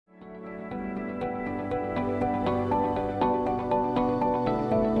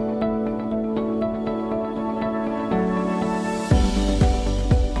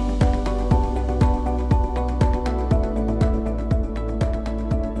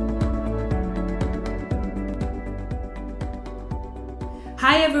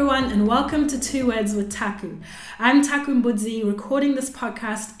Hi everyone and welcome to Two Words with Taku. I'm Taku Mbudzi, recording this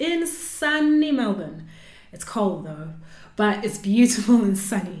podcast in sunny Melbourne. It's cold though, but it's beautiful and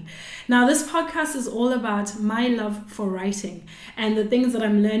sunny. Now this podcast is all about my love for writing and the things that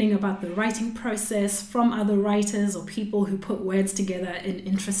I'm learning about the writing process from other writers or people who put words together in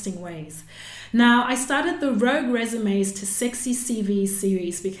interesting ways. Now, I started the Rogue Resumes to Sexy CVs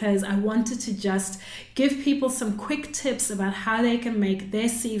series because I wanted to just give people some quick tips about how they can make their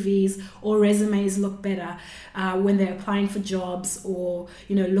CVs or resumes look better when they're applying for jobs or,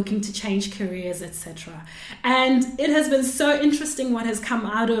 looking to change careers, etc. And it has been so interesting what has come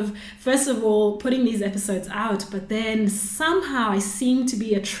out of, first of all, putting these episodes out, but then somehow I seem to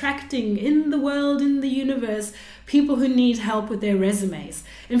be attracting in the world, in the universe, people who need help with their resumes.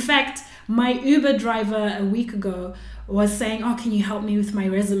 In fact, my Uber driver a week ago was saying, can you help me with my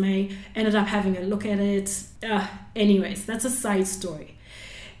resume? Ended up having a look at it. Anyways, that's a side story.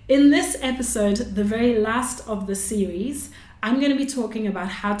 In this episode, the very last of the series, I'm going to be talking about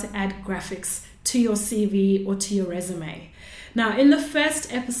how to add graphics to your CV or to your resume. Now, in the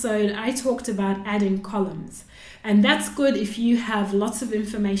first episode, I talked about adding columns. And that's good if you have lots of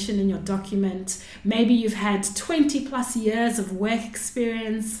information in your document. Maybe you've had 20 plus years of work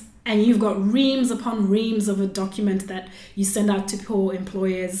experience and you've got reams upon reams of a document that you send out to poor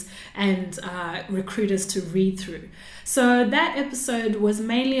employers and recruiters to read through. So that episode was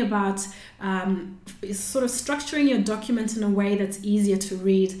mainly about sort of structuring your document in a way that's easier to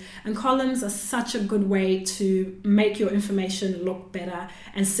read. And columns are such a good way to make your information look better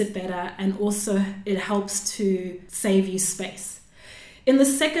and sit better. And also it helps to save you space. In the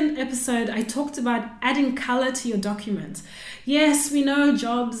second episode, I talked about adding color to your document. Yes, we know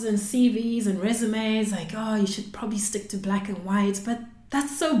jobs and CVs and resumes, you should probably stick to black and white, but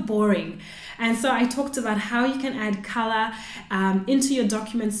that's so boring. And so I talked about how you can add color into your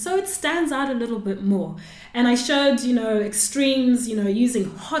document so it stands out a little bit more. And I showed, extremes,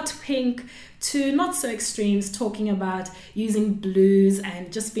 using hot pink, to not so extremes, talking about using blues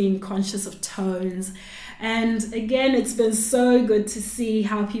and just being conscious of tones. And again, it's been so good to see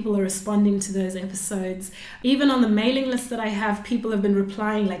how people are responding to those episodes. Even on the mailing list that I have, people have been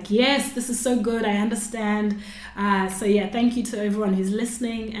replying yes, this is so good, I understand. Thank you to everyone who's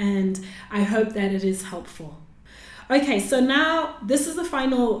listening, and I hope that it is helpful. Okay, so now this is the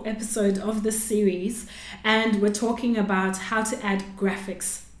final episode of this series, and we're talking about how to add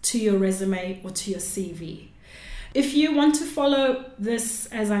graphics to your resume or to your CV. If you want to follow this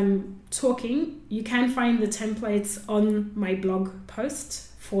as I'm talking, you can find the templates on my blog post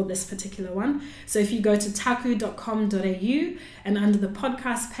for this particular one. So if you go to taku.com.au and under the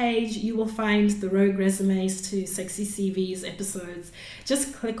podcast page, you will find the Rogue Resumes to Sexy CVs episodes.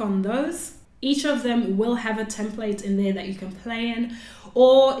 Just click on those. Each of them will have a template in there that you can play in.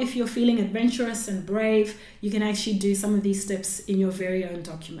 Or if you're feeling adventurous and brave, you can actually do some of these steps in your very own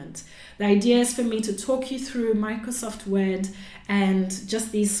document. The idea is for me to talk you through Microsoft Word and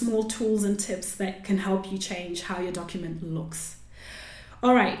just these small tools and tips that can help you change how your document looks.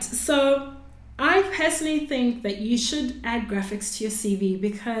 All right, so I personally think that you should add graphics to your CV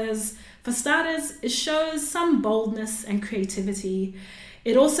because, for starters, it shows some boldness and creativity.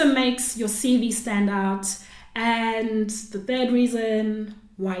 It also makes your CV stand out. And the third reason,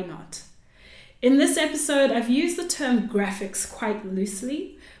 why not? In this episode, I've used the term graphics quite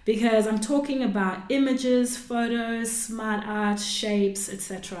loosely because I'm talking about images, photos, smart art, shapes,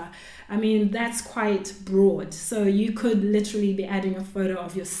 etc. I mean, that's quite broad. So you could literally be adding a photo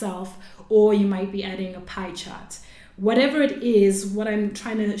of yourself, or you might be adding a pie chart. Whatever it is, what I'm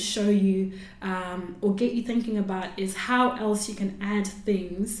trying to show you or get you thinking about is how else you can add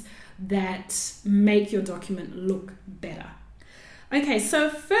things that make your document look better. Okay,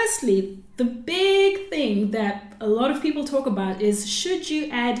 so firstly, the big thing that a lot of people talk about is, should you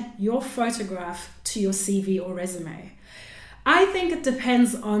add your photograph to your CV or resume? I think it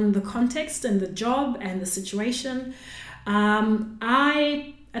depends on the context and the job and the situation.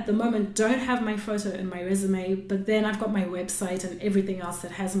 I, at the moment, don't have my photo in my resume, but then I've got my website and everything else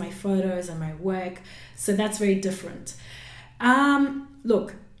that has my photos and my work, so that's very different.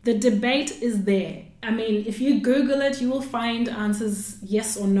 Look, the debate is there. I mean, if you Google it, you will find answers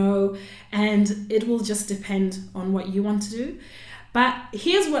yes or no, and it will just depend on what you want to do. But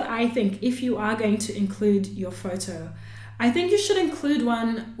here's what I think if you are going to include your photo. I think you should include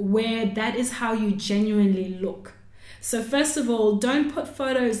one where that is how you genuinely look. So first of all, don't put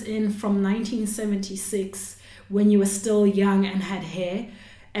photos in from 1976 when you were still young and had hair,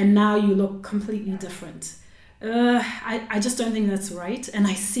 and now you look completely different. I just don't think that's right, and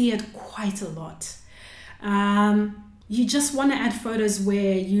I see it quite a lot. you just want to add photos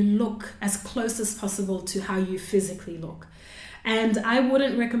where you look as close as possible to how you physically look. And I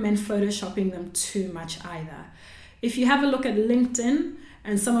wouldn't recommend photoshopping them too much either. If you have a look at LinkedIn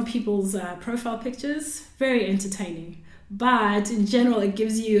and some of people's profile pictures, very entertaining. But in general, it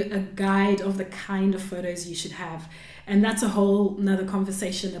gives you a guide of the kind of photos you should have. And that's a whole nother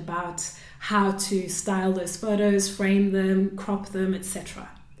conversation about how to style those photos, frame them, crop them, etc.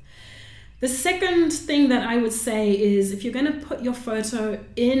 The second thing that I would say is if you're going to put your photo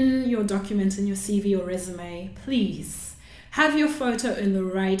in your document, in your CV or resume, please have your photo in the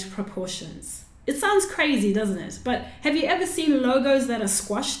right proportions. It sounds crazy, doesn't it? But have you ever seen logos that are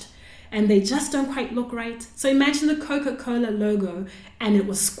squashed and they just don't quite look right? So imagine the Coca-Cola logo and it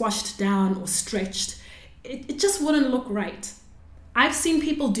was squashed down or stretched. It just wouldn't look right. I've seen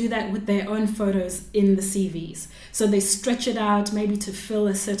people do that with their own photos in the CVs. So they stretch it out maybe to fill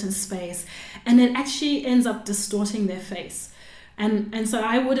a certain space, and it actually ends up distorting their face. And so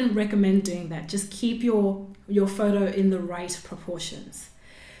I wouldn't recommend doing that. Just keep your photo in the right proportions.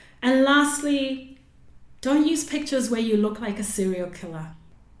 And lastly, don't use pictures where you look like a serial killer.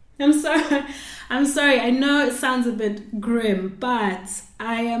 I'm sorry, I know it sounds a bit grim, but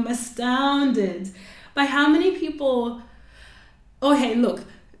I am astounded by how many people... Okay, look,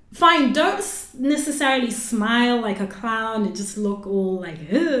 fine, don't necessarily smile like a clown and just look all like,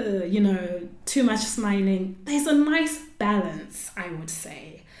 too much smiling. There's a nice balance, I would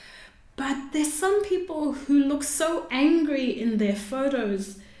say. But there's some people who look so angry in their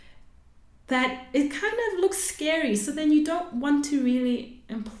photos that it kind of looks scary. So then you don't want to really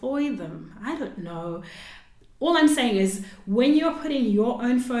employ them. I don't know. All I'm saying is when you're putting your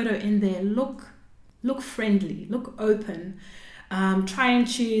own photo in there, look friendly, look open. Try and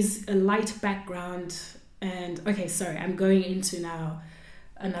choose a light background. And okay, sorry, I'm going into now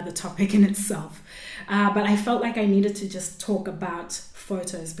another topic in itself. But I felt like I needed to just talk about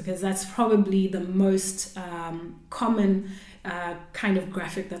photos because that's probably the most common kind of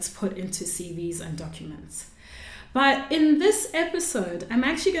graphic that's put into CVs and documents. But in this episode, I'm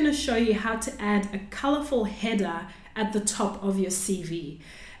actually going to show you how to add a colorful header at the top of your CV.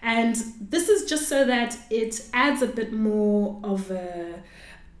 And this is just so that it adds a bit more of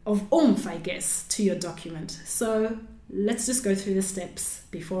oomph, I guess, to your document. So let's just go through the steps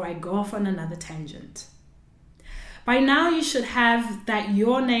before I go off on another tangent. By now you should have that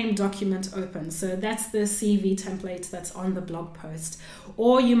Your Name document open. So that's the CV template that's on the blog post.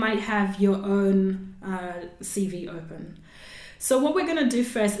 Or you might have your own CV open. So what we're going to do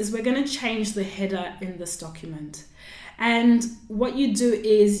first is we're going to change the header in this document. And what you do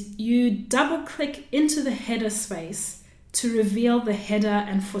is you double click into the header space to reveal the header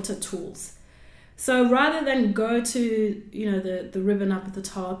and footer tools. So rather than go to, the ribbon up at the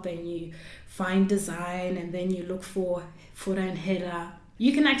top and you find design and then you look for footer and header,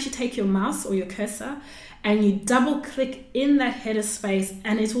 you can actually take your mouse or your cursor and you double click in that header space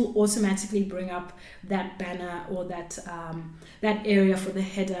and it will automatically bring up that banner or that area for the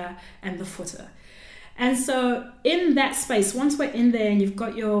header and the footer. And so in that space, once we're in there and you've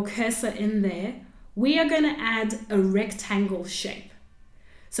got your cursor in there, we are going to add a rectangle shape.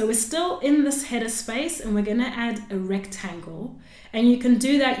 So we're still in this header space and we're going to add a rectangle. And you can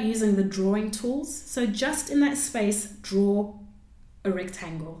do that using the drawing tools. So just in that space, draw a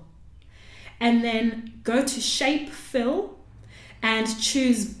rectangle. And then go to Shape Fill and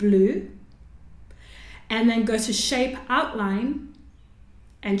choose blue. And then go to Shape Outline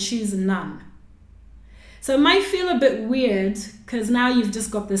and choose None. So it might feel a bit weird because now you've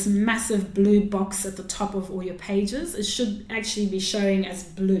just got this massive blue box at the top of all your pages. It should actually be showing as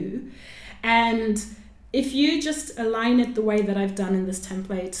blue. And if you just align it the way that I've done in this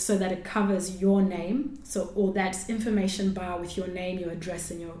template so that it covers your name, or that information bar with your name, your address,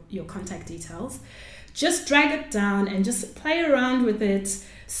 and your contact details, just drag it down and just play around with it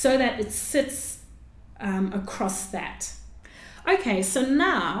so that it sits across that. Okay, so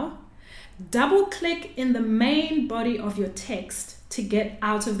now double click in the main body of your text to get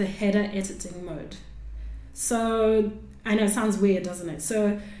out of the header editing mode. So I know it sounds weird, doesn't it?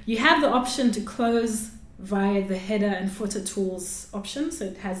 So you have the option to close via the header and footer tools option. So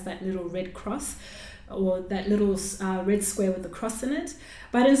it has that little red cross or that little red square with the cross in it.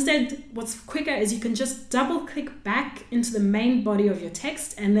 But instead, what's quicker is you can just double click back into the main body of your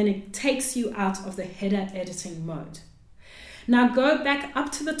text and then it takes you out of the header editing mode. Now go back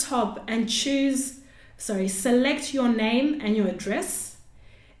up to the top and select your name and your address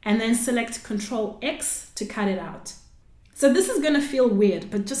and then select Control X to cut it out. So this is going to feel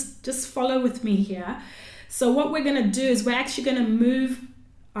weird, but just follow with me here. So what we're going to do is we're actually going to move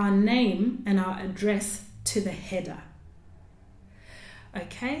our name and our address to the header.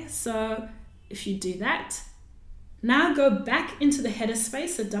 Okay, so if you do that, now go back into the header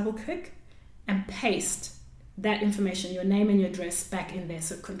space, so double click and paste that information, your name and your address, back in there.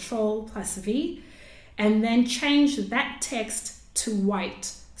 So Control+V, and then change that text to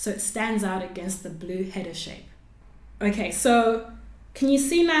white so it stands out against the blue header shape. Okay, so can you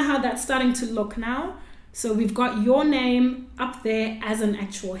see now how that's starting to look now? So we've got your name up there as an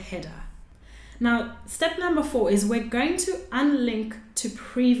actual header. Now, step number 4 is we're going to unlink to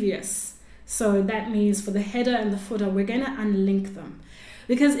previous. So that means for the header and the footer, we're going to unlink them.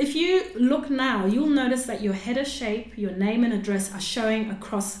 Because if you look now, you'll notice that your header shape, your name and address are showing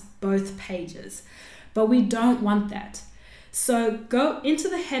across both pages. But we don't want that. So go into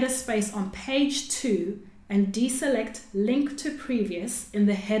the header space on page 2 and deselect Link to Previous in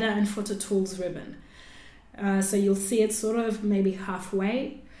the Header and Footer Tools ribbon. So you'll see it sort of maybe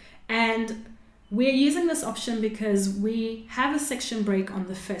halfway. And we're using this option because we have a section break on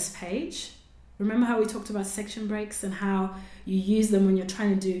the first page. Remember how we talked about section breaks and how you use them when you're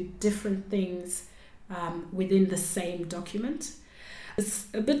trying to do different things within the same document? It's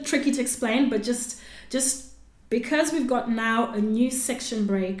a bit tricky to explain, but just because we've got now a new section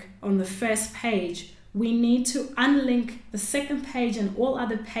break on the first page, we need to unlink the second page and all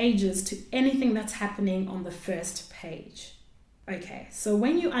other pages to anything that's happening on the first page. Okay, so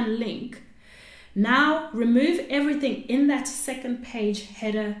when you unlink, now remove everything in that second page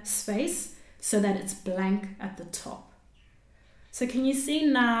header space so that it's blank at the top. So can you see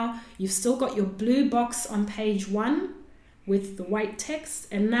now you've still got your blue box on page 1 with the white text,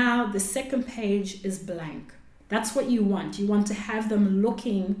 and now the second page is blank. That's what you want. You want to have them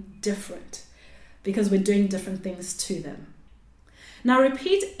looking different because we're doing different things to them. Now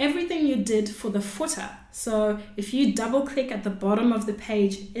repeat everything you did for the footer. So if you double click at the bottom of the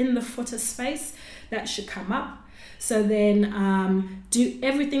page in the footer space, that should come up. So then do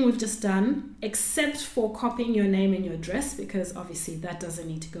everything we've just done except for copying your name and your address, because obviously that doesn't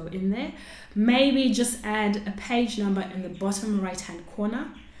need to go in there. Maybe just add a page number in the bottom right hand corner,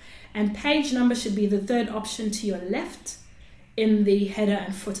 and page number should be the third option to your left in the header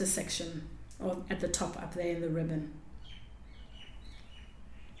and footer section, or at the top up there in the ribbon.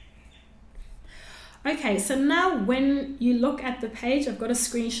 Okay, so now when you look at the page, I've got a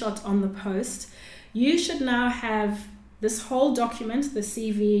screenshot on the post. You should now have this whole document, the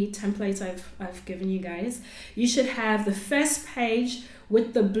CV template I've given you guys. You should have the first page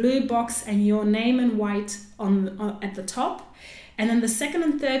with the blue box and your name in white on at the top. And then the second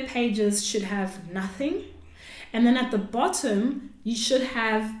and third pages should have nothing. And then at the bottom, you should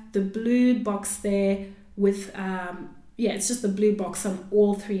have the blue box there with, it's just the blue box on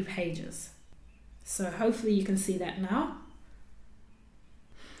all 3 pages. So hopefully you can see that now.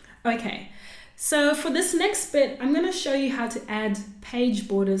 Okay, so for this next bit, I'm going to show you how to add page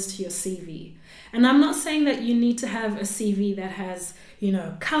borders to your CV. And I'm not saying that you need to have a CV that has,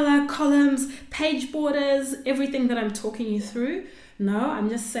 color, columns, page borders, everything that I'm talking you through. No, I'm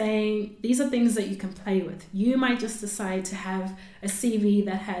just saying these are things that you can play with. You might just decide to have a CV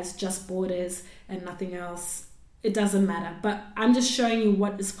that has just borders and nothing else. It doesn't matter, but I'm just showing you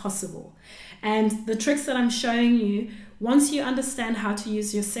what is possible. And the tricks that I'm showing you, once you understand how to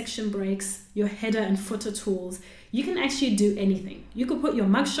use your section breaks, your header and footer tools, you can actually do anything. You could put your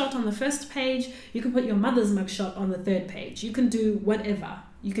mugshot on the first page, you can put your mother's mugshot on the third page. You can do whatever.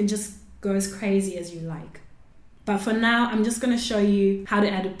 You can just go as crazy as you like. But for now, I'm just going to show you how to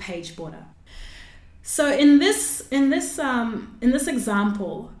add a page border. So in this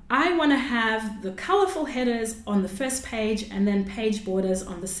example, I want to have the colorful headers on the first page and then page borders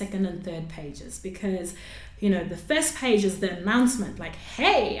on the second and third pages, because the first page is the announcement, like,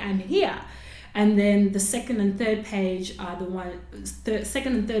 hey, I'm here. And then the second and third page are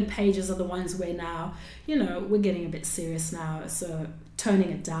second and third pages are the ones where now, we're getting a bit serious now, so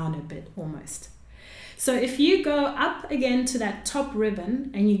toning it down a bit almost. So if you go up again to that top ribbon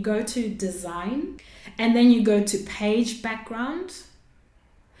and you go to design and then you go to page background.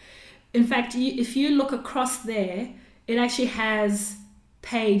 In fact, if you look across there, it actually has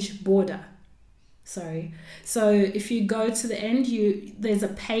page border. Sorry. So if you go to the end, there's a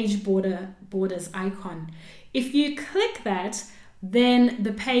page borders icon. If you click that, then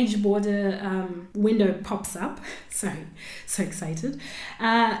the page border window pops up. Sorry, so excited.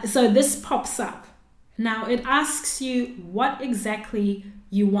 So this pops up. Now it asks you what exactly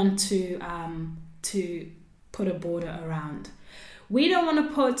you want to put a border around. We don't want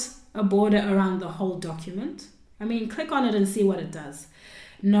to put a border around the whole document. Click on it and see what it does.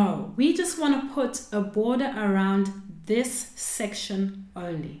 No, we just want to put a border around this section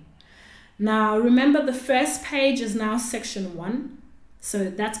only. Now remember, the first page is now section 1. So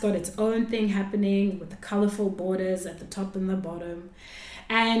that's got its own thing happening with the colorful borders at the top and the bottom.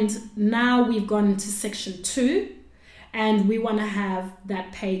 And now we've gone to section 2, and we want to have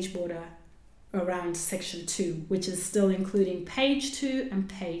that page border around section 2, which is still including page 2 and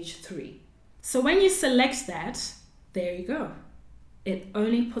page 3. So when you select that, there you go. It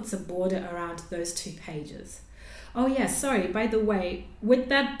only puts a border around those 2 pages. Oh yeah, sorry, by the way, with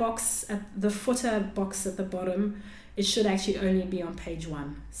that box, at the footer box at the bottom, it should actually only be on page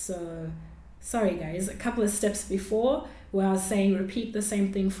 1. So sorry guys, a couple of steps before where I was saying repeat the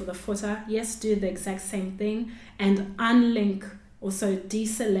same thing for the footer. Yes, do the exact same thing and unlink, also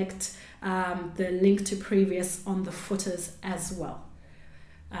deselect the link to previous on the footers as well.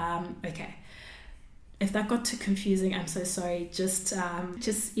 Okay. If that got too confusing, I'm so sorry. Just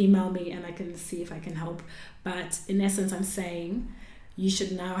email me and I can see if I can help. But in essence, I'm saying you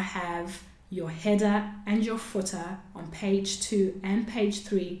should now have your header and your footer on page 2 and page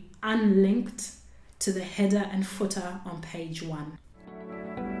 3 unlinked to the header and footer on page 1.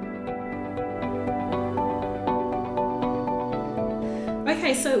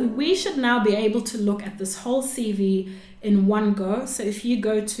 Okay, so we should now be able to look at this whole CV in one go. So if you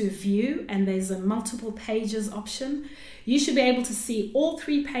go to view and there's a multiple pages option, you should be able to see all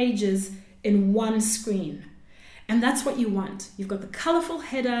 3 pages in one screen. And that's what you want. You've got the colorful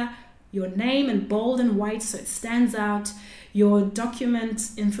header, your name in bold and white so it stands out. Your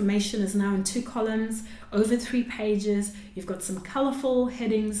document information is now in 2 columns over 3 pages. You've got some colorful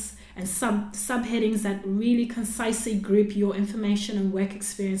headings and subheadings that really concisely group your information and work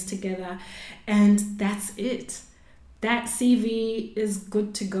experience together. And that's it. That CV is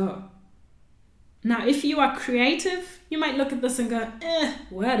good to go. Now, if you are creative, you might look at this and go,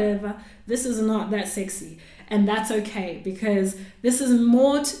 whatever, this is not that sexy. And that's okay, because this is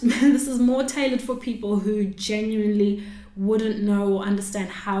more tailored for people who genuinely wouldn't know or understand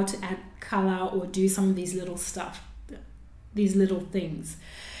how to add color or do some of these little stuff, these little things.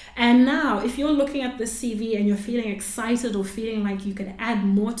 And now, if you're looking at this CV and you're feeling excited or feeling like you can add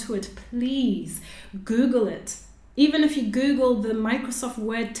more to it, please Google it. Even if you Google the Microsoft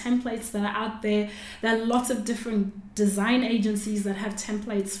Word templates that are out there, there are lots of different design agencies that have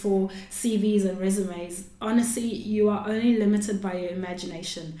templates for CVs and resumes. Honestly, you are only limited by your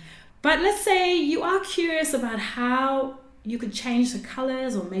imagination. But let's say you are curious about how you could change the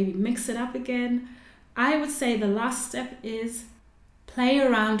colors or maybe mix it up again. I would say the last step is play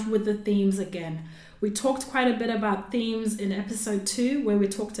around with the themes again. We talked quite a bit about themes in episode 2 where we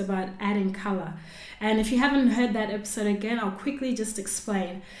talked about adding color. And if you haven't heard that episode again, I'll quickly just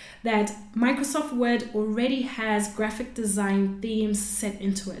explain that Microsoft Word already has graphic design themes set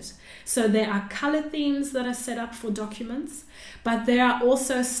into it. So there are color themes that are set up for documents, but there are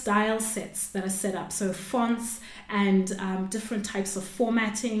also style sets that are set up. So fonts and different types of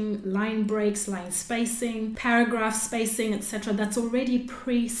formatting, line breaks, line spacing, paragraph spacing, etc. That's already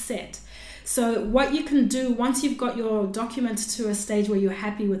preset. So what you can do once you've got your document to a stage where you're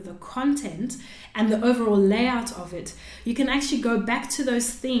happy with the content and the overall layout of it, you can actually go back to those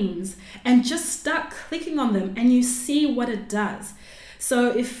themes and just start clicking on them and you see what it does.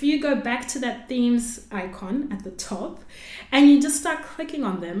 So if you go back to that themes icon at the top and you just start clicking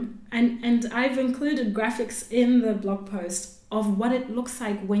on them, and I've included graphics in the blog post of what it looks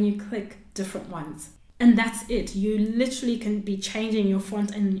like when you click different ones. And that's it. You literally can be changing your font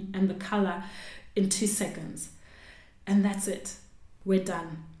and the color in 2 seconds. And that's it. We're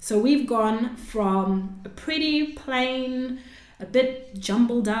done. So we've gone from a pretty plain, a bit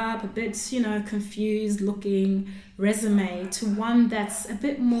jumbled up, a bit, confused looking resume to one that's a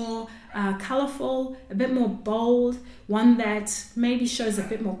bit more colorful, a bit more bold, one that maybe shows a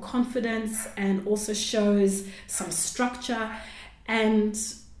bit more confidence and also shows some structure. And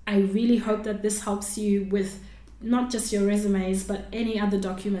I really hope that this helps you with not just your resumes, but any other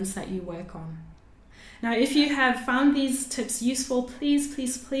documents that you work on. Now, if you have found these tips useful, please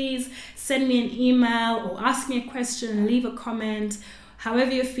send me an email or ask me a question, leave a comment.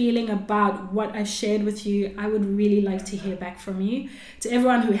 However you're feeling about what I've shared with you, I would really like to hear back from you. To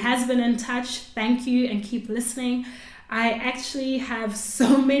everyone who has been in touch, thank you and keep listening. I actually have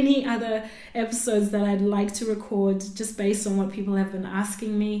so many other episodes that I'd like to record just based on what people have been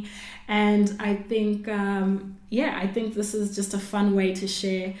asking me. And I think, I think this is just a fun way to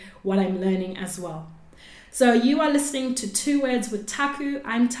share what I'm learning as well. So you are listening to 2 Words with Taku.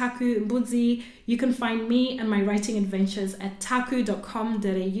 I'm Taku Mbudzi. You can find me and my writing adventures at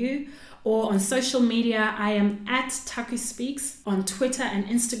taku.com.au or on social media. I am at Taku Speaks on Twitter and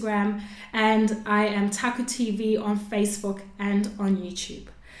Instagram, and I am Taku TV on Facebook and on YouTube.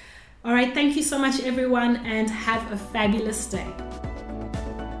 All right, thank you so much, everyone, and have a fabulous day.